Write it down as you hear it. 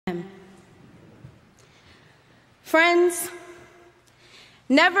Friends,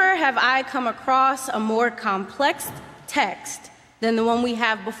 never have I come across a more complex text than the one we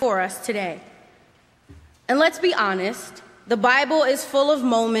have before us today. And let's be honest, the Bible is full of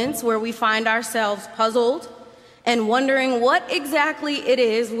moments where we find ourselves puzzled and wondering what exactly it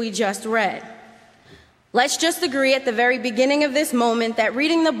is we just read. Let's just agree at the very beginning of this moment that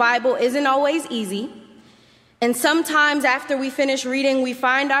reading the Bible isn't always easy, and sometimes after we finish reading, we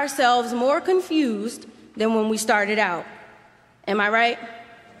find ourselves more confused than when we started out. Am I right?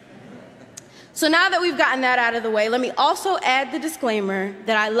 So now that we've gotten that out of the way, let me also add the disclaimer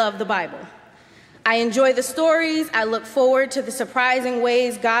that I love the Bible. I enjoy the stories. I look forward to the surprising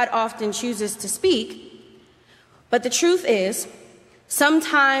ways God often chooses to speak. But the truth is,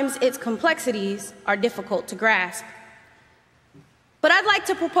 sometimes its complexities are difficult to grasp. But I'd like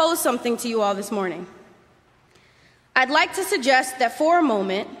to propose something to you all this morning. I'd like to suggest that for a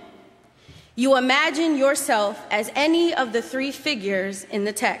moment, you imagine yourself as any of the three figures in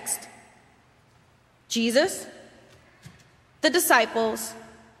the text: Jesus, the disciples,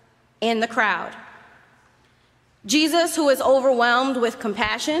 and the crowd. Jesus, who is overwhelmed with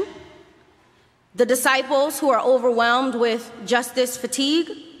compassion, the disciples, who are overwhelmed with justice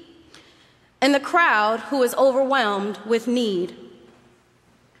fatigue, and the crowd, who is overwhelmed with need.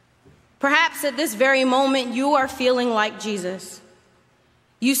 Perhaps at this very moment, you are feeling like Jesus.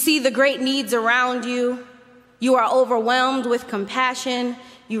 You see the great needs around you. You are overwhelmed with compassion.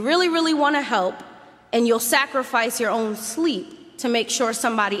 You really want to help, and you'll sacrifice your own sleep to make sure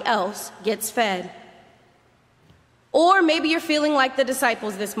somebody else gets fed. Or maybe you're feeling like the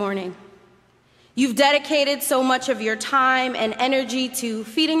disciples this morning. You've dedicated so much of your time and energy to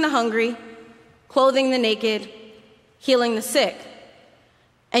feeding the hungry, clothing the naked, healing the sick,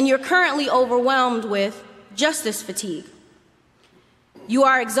 and you're currently overwhelmed with justice fatigue. You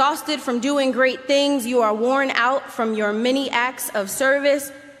are exhausted from doing great things, you are worn out from your many acts of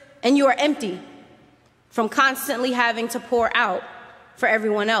service, and you are empty from constantly having to pour out for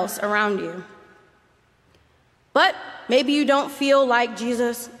everyone else around you. But maybe you don't feel like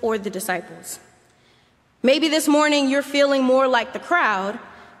Jesus or the disciples. Maybe this morning you're feeling more like the crowd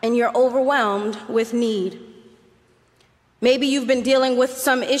and you're overwhelmed with need. Maybe you've been dealing with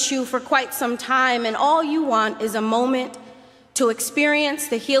some issue for quite some time and all you want is a moment to experience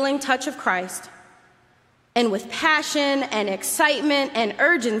the healing touch of Christ. And with passion and excitement and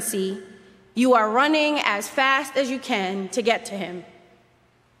urgency, you are running as fast as you can to get to him.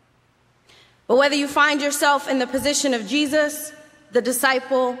 But whether you find yourself in the position of Jesus, the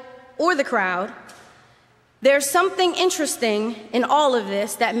disciple, or the crowd, there's something interesting in all of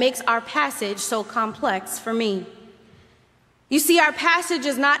this that makes our passage so complex for me. You see, our passage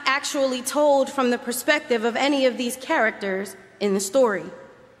is not actually told from the perspective of any of these characters in the story.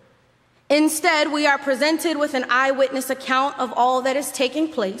 Instead, we are presented with an eyewitness account of all that is taking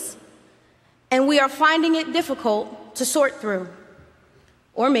place, and we are finding it difficult to sort through.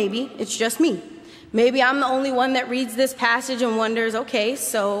 Or maybe it's just me. Maybe I'm the only one that reads this passage and wonders, okay,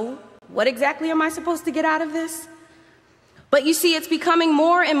 so what exactly am I supposed to get out of this? But you see, it's becoming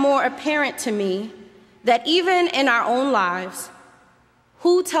more and more apparent to me that even in our own lives,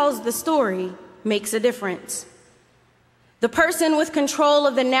 who tells the story makes a difference. The person with control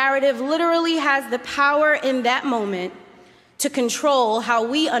of the narrative literally has the power in that moment to control how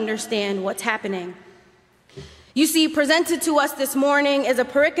we understand what's happening. You see, presented to us this morning is a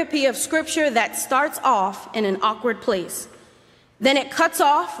pericope of scripture that starts off in an awkward place. Then it cuts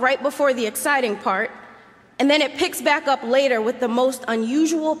off right before the exciting part, and then it picks back up later with the most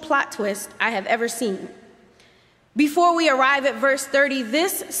unusual plot twist I have ever seen. Before we arrive at verse 30,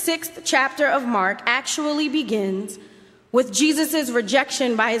 this 6th chapter of Mark actually begins with Jesus'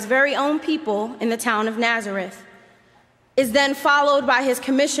 rejection by his very own people in the town of Nazareth. Is then followed by his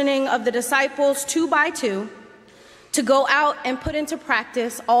commissioning of the disciples 2 by 2 to go out and put into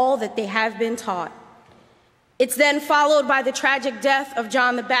practice all that they have been taught. It's then followed by the tragic death of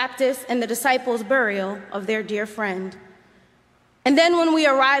John the Baptist and the disciples' burial of their dear friend. And then when we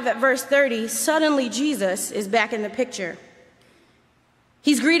arrive at verse 30, suddenly Jesus is back in the picture.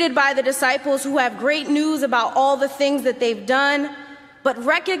 He's greeted by the disciples who have great news about all the things that they've done, but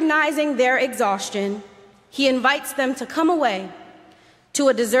recognizing their exhaustion, he invites them to come away to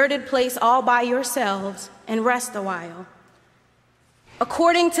a deserted place all by yourselves and rest a while.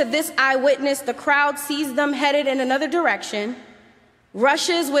 According to this eyewitness, the crowd sees them headed in another direction,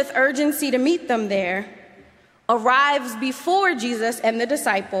 rushes with urgency to meet them there, arrives before Jesus and the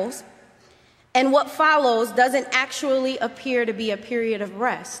disciples, and what follows doesn't actually appear to be a period of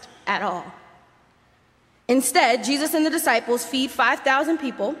rest at all. Instead, Jesus and the disciples feed 5,000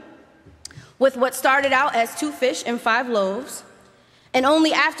 people, with what started out as 2 fish and 5 loaves. And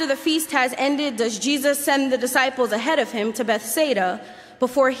only after the feast has ended does Jesus send the disciples ahead of him to Bethsaida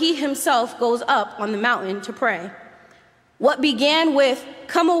before he himself goes up on the mountain to pray. What began with,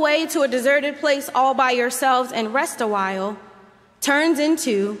 "Come away to a deserted place all by yourselves and rest a while," turns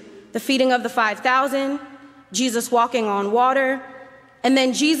into the feeding of the 5,000, Jesus walking on water, and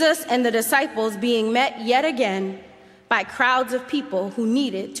then Jesus and the disciples being met yet again by crowds of people who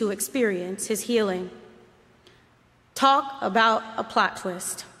needed to experience his healing. Talk about a plot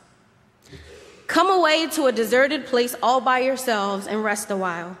twist. Come away to a deserted place all by yourselves and rest a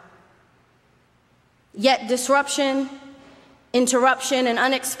while. Yet disruption, interruption, and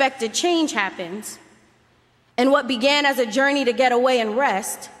unexpected change happens, and what began as a journey to get away and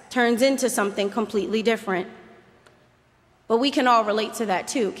rest turns into something completely different. But we can all relate to that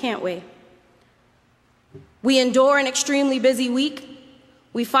too, can't we? We endure an extremely busy week.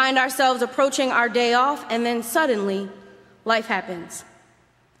 We find ourselves approaching our day off, and then suddenly, life happens.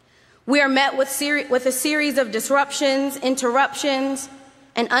 We are met with a series of disruptions, interruptions,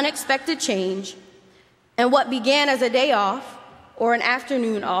 and unexpected change, and what began as a day off, or an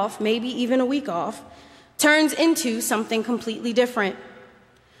afternoon off, maybe even a week off, turns into something completely different.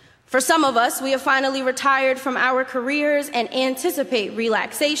 For some of us, we have finally retired from our careers and anticipate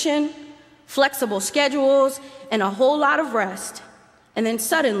relaxation, flexible schedules, and a whole lot of rest. And then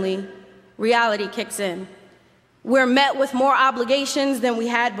suddenly, reality kicks in. We're met with more obligations than we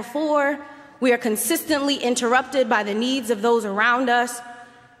had before. We are consistently interrupted by the needs of those around us,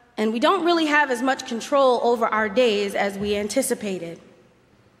 and we don't really have as much control over our days as we anticipated.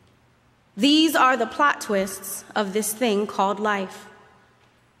 These are the plot twists of this thing called life.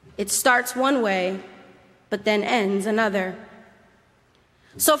 It starts one way, but then ends another.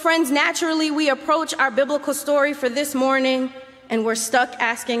 So friends, naturally we approach our biblical story for this morning, and we're stuck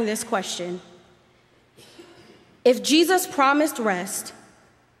asking this question. If Jesus promised rest,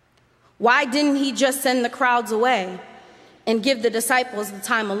 why didn't he just send the crowds away and give the disciples the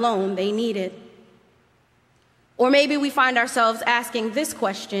time alone they needed? Or maybe we find ourselves asking this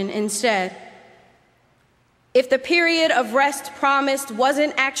question instead. If the period of rest promised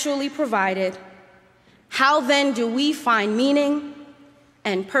wasn't actually provided, how then do we find meaning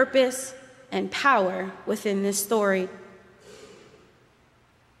and purpose and power within this story?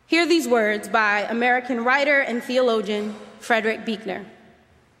 Hear these words by American writer and theologian Frederick Buechner.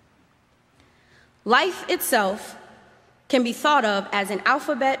 Life itself can be thought of as an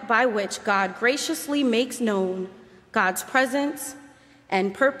alphabet by which God graciously makes known God's presence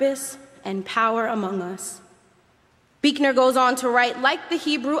and purpose and power among us. Buechner goes on to write, like the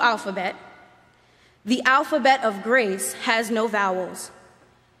Hebrew alphabet, the alphabet of grace has no vowels.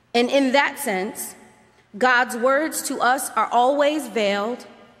 And in that sense, God's words to us are always veiled,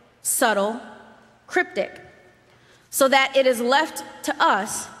 subtle, cryptic, so that it is left to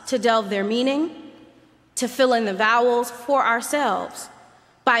us to delve their meaning, to fill in the vowels for ourselves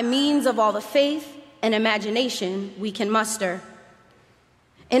by means of all the faith and imagination we can muster.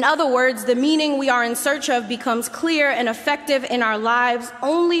 In other words, the meaning we are in search of becomes clear and effective in our lives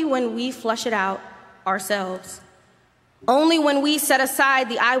only when we flush it out ourselves, only when we set aside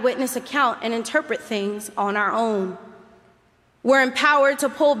the eyewitness account and interpret things on our own. We're empowered to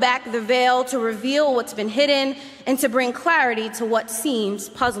pull back the veil, to reveal what's been hidden, and to bring clarity to what seems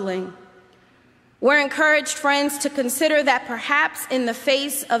puzzling. We're encouraged, friends, to consider that perhaps in the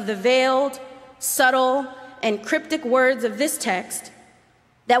face of the veiled, subtle, and cryptic words of this text,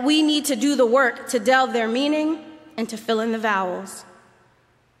 that we need to do the work to delve their meaning and to fill in the vowels.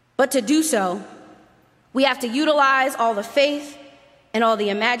 But to do so, we have to utilize all the faith and all the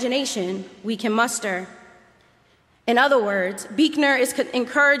imagination we can muster. In other words, Buechner is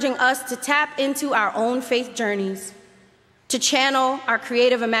encouraging us to tap into our own faith journeys, to channel our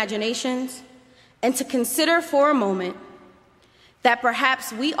creative imaginations, and to consider for a moment that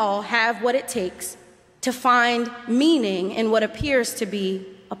perhaps we all have what it takes to find meaning in what appears to be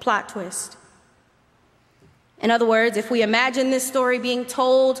a plot twist. In other words, if we imagine this story being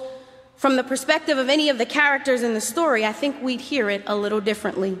told from the perspective of any of the characters in the story, I think we'd hear it a little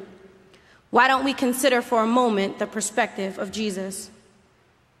differently. Why don't we consider for a moment the perspective of Jesus?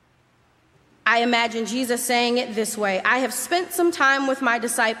 I imagine Jesus saying it this way: I have spent some time with my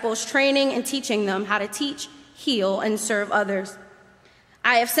disciples, training and teaching them how to teach, heal, and serve others.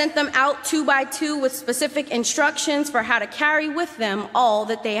 I have sent them out 2 by 2 with specific instructions for how to carry with them all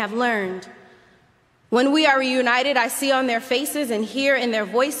that they have learned. When we are reunited, I see on their faces and hear in their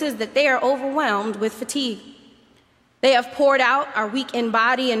voices that they are overwhelmed with fatigue. They have poured out, are weak in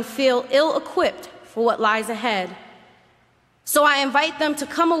body, and feel ill-equipped for what lies ahead. So I invite them to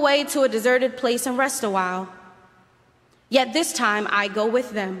come away to a deserted place and rest a while. Yet this time I go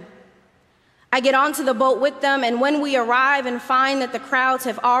with them. I get onto the boat with them, and when we arrive and find that the crowds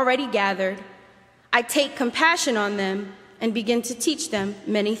have already gathered, I take compassion on them and begin to teach them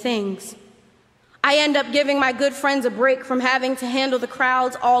many things. I end up giving my good friends a break from having to handle the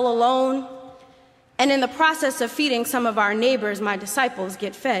crowds all alone, and in the process of feeding some of our neighbors, my disciples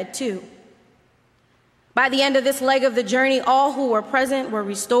get fed too. By the end of this leg of the journey, all who were present were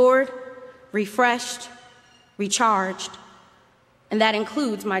restored, refreshed, recharged, and that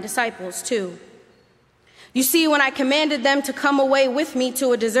includes my disciples too. You see, when I commanded them to come away with me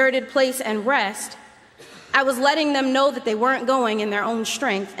to a deserted place and rest, I was letting them know that they weren't going in their own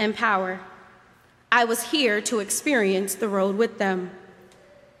strength and power. I was here to experience the road with them.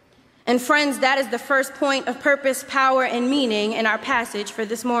 And friends, that is the first point of purpose, power, and meaning in our passage for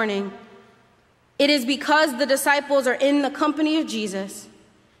this morning. It is because the disciples are in the company of Jesus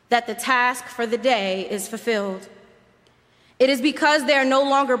that the task for the day is fulfilled. It is because they are no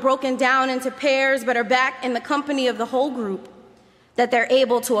longer broken down into pairs but are back in the company of the whole group that they're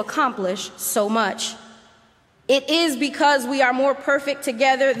able to accomplish so much. It is because we are more perfect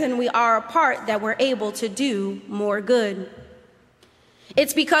together than we are apart that we're able to do more good.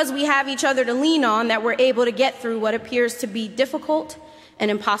 It's because we have each other to lean on that we're able to get through what appears to be difficult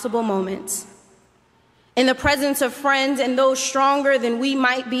and impossible moments. In the presence of friends and those stronger than we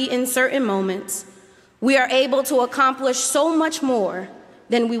might be in certain moments, we are able to accomplish so much more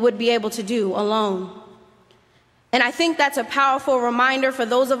than we would be able to do alone. And I think that's a powerful reminder for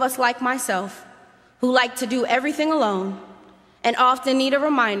those of us like myself who like to do everything alone and often need a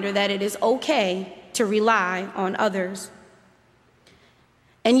reminder that it is okay to rely on others.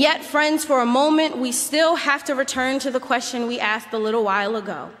 And yet, friends, for a moment, we still have to return to the question we asked a little while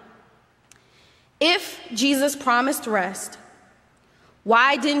ago. If Jesus promised rest,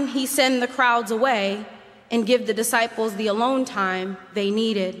 why didn't he send the crowds away and give the disciples the alone time they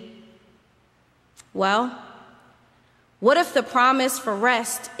needed? Well, what if the promise for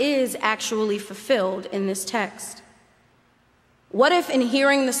rest is actually fulfilled in this text? What if in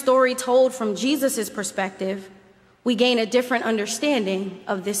hearing the story told from Jesus' perspective, we gain a different understanding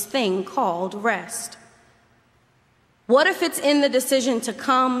of this thing called rest? What if it's in the decision to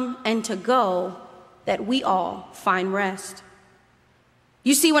come and to go that we all find rest?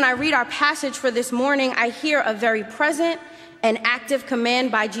 You see, when I read our passage for this morning, I hear a very present and active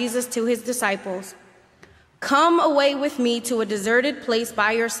command by Jesus to his disciples. Come away with me to a deserted place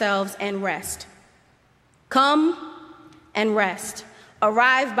by yourselves and rest. Come and rest.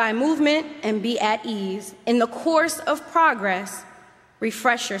 Arrive by movement and be at ease. In the course of progress,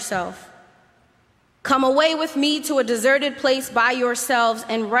 refresh yourself. Come away with me to a deserted place by yourselves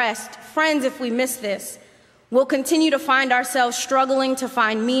and rest. Friends, if we miss this, we'll continue to find ourselves struggling to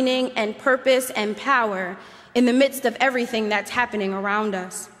find meaning and purpose and power in the midst of everything that's happening around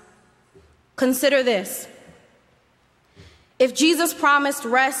us. Consider this. If Jesus promised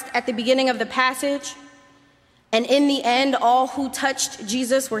rest at the beginning of the passage, and in the end all who touched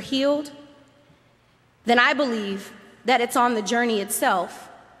Jesus were healed, then I believe that it's on the journey itself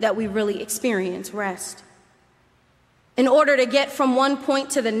that we really experience rest. In order to get from one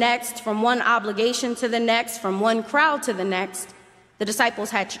point to the next, from one obligation to the next, from one crowd to the next, the disciples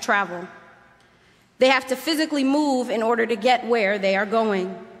had to travel. They have to physically move in order to get where they are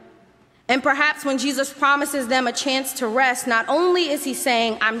going. And perhaps when Jesus promises them a chance to rest, not only is he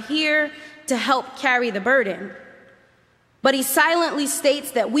saying, I'm here to help carry the burden, but he silently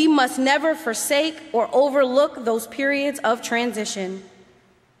states that we must never forsake or overlook those periods of transition.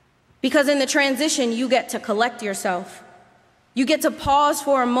 Because in the transition, you get to collect yourself. You get to pause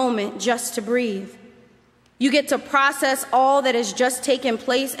for a moment just to breathe. You get to process all that has just taken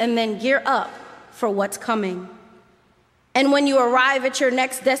place and then gear up for what's coming. And when you arrive at your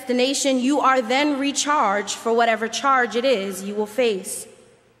next destination, you are then recharged for whatever charge it is you will face.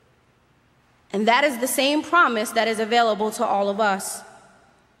 And that is the same promise that is available to all of us.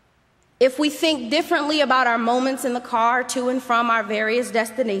 If we think differently about our moments in the car to and from our various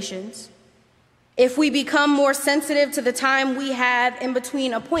destinations, if we become more sensitive to the time we have in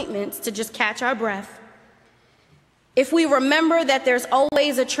between appointments to just catch our breath, if we remember that there's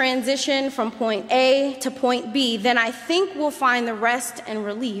always a transition from point A to point B, then I think we'll find the rest and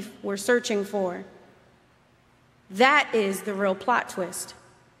relief we're searching for. That is the real plot twist.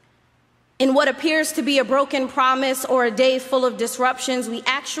 In what appears to be a broken promise or a day full of disruptions, we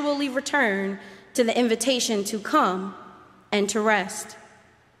actually return to the invitation to come and to rest.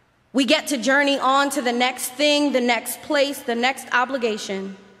 We get to journey on to the next thing, the next place, the next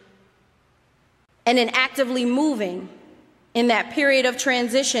obligation. And in actively moving, in that period of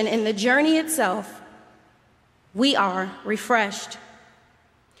transition, in the journey itself, we are refreshed.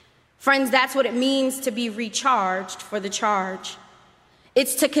 Friends, that's what it means to be recharged for the charge.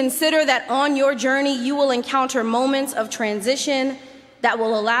 It's to consider that on your journey, you will encounter moments of transition that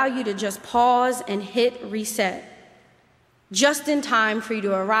will allow you to just pause and hit reset, just in time for you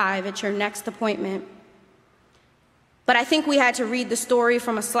to arrive at your next appointment. But I think we had to read the story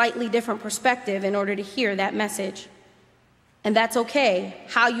from a slightly different perspective in order to hear that message. And that's okay.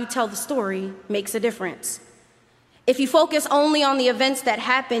 How you tell the story makes a difference. If you focus only on the events that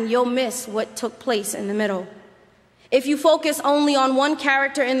happened, you'll miss what took place in the middle. If you focus only on one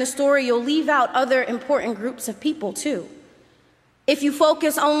character in the story, you'll leave out other important groups of people too. If you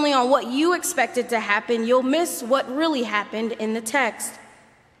focus only on what you expected to happen, you'll miss what really happened in the text.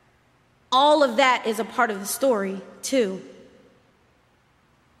 All of that is a part of the story too.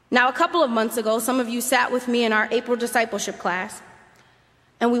 Now, a couple of months ago, some of you sat with me in our April discipleship class,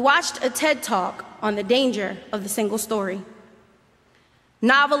 and we watched a TED Talk on the danger of the single story.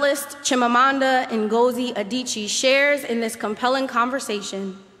 Novelist Chimamanda Ngozi Adichie shares in this compelling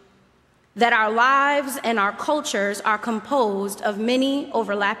conversation that our lives and our cultures are composed of many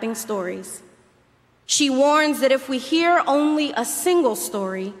overlapping stories. She warns that if we hear only a single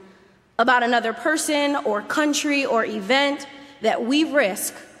story about another person or country or event, that we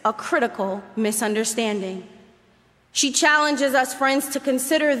risk a critical misunderstanding. She challenges us, friends, to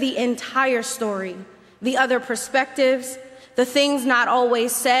consider the entire story, the other perspectives, the things not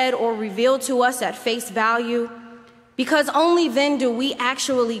always said or revealed to us at face value, because only then do we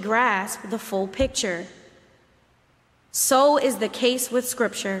actually grasp the full picture. So is the case with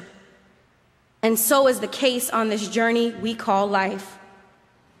Scripture, and so is the case on this journey we call life.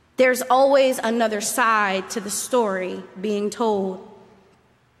 There's always another side to the story being told.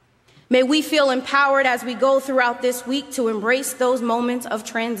 May we feel empowered as we go throughout this week to embrace those moments of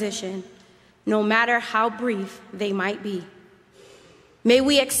transition, no matter how brief they might be. May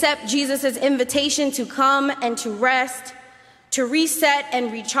we accept Jesus' invitation to come and to rest, to reset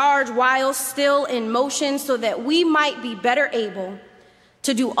and recharge while still in motion, so that we might be better able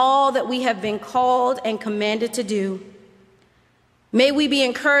to do all that we have been called and commanded to do. May we be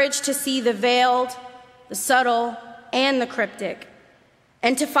encouraged to see the veiled, the subtle, and the cryptic,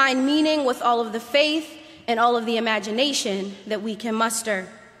 and to find meaning with all of the faith and all of the imagination that we can muster.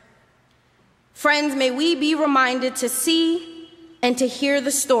 Friends, may we be reminded to see and to hear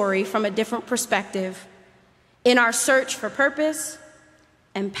the story from a different perspective in our search for purpose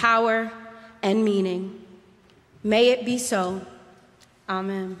and power and meaning. May it be so.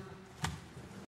 Amen.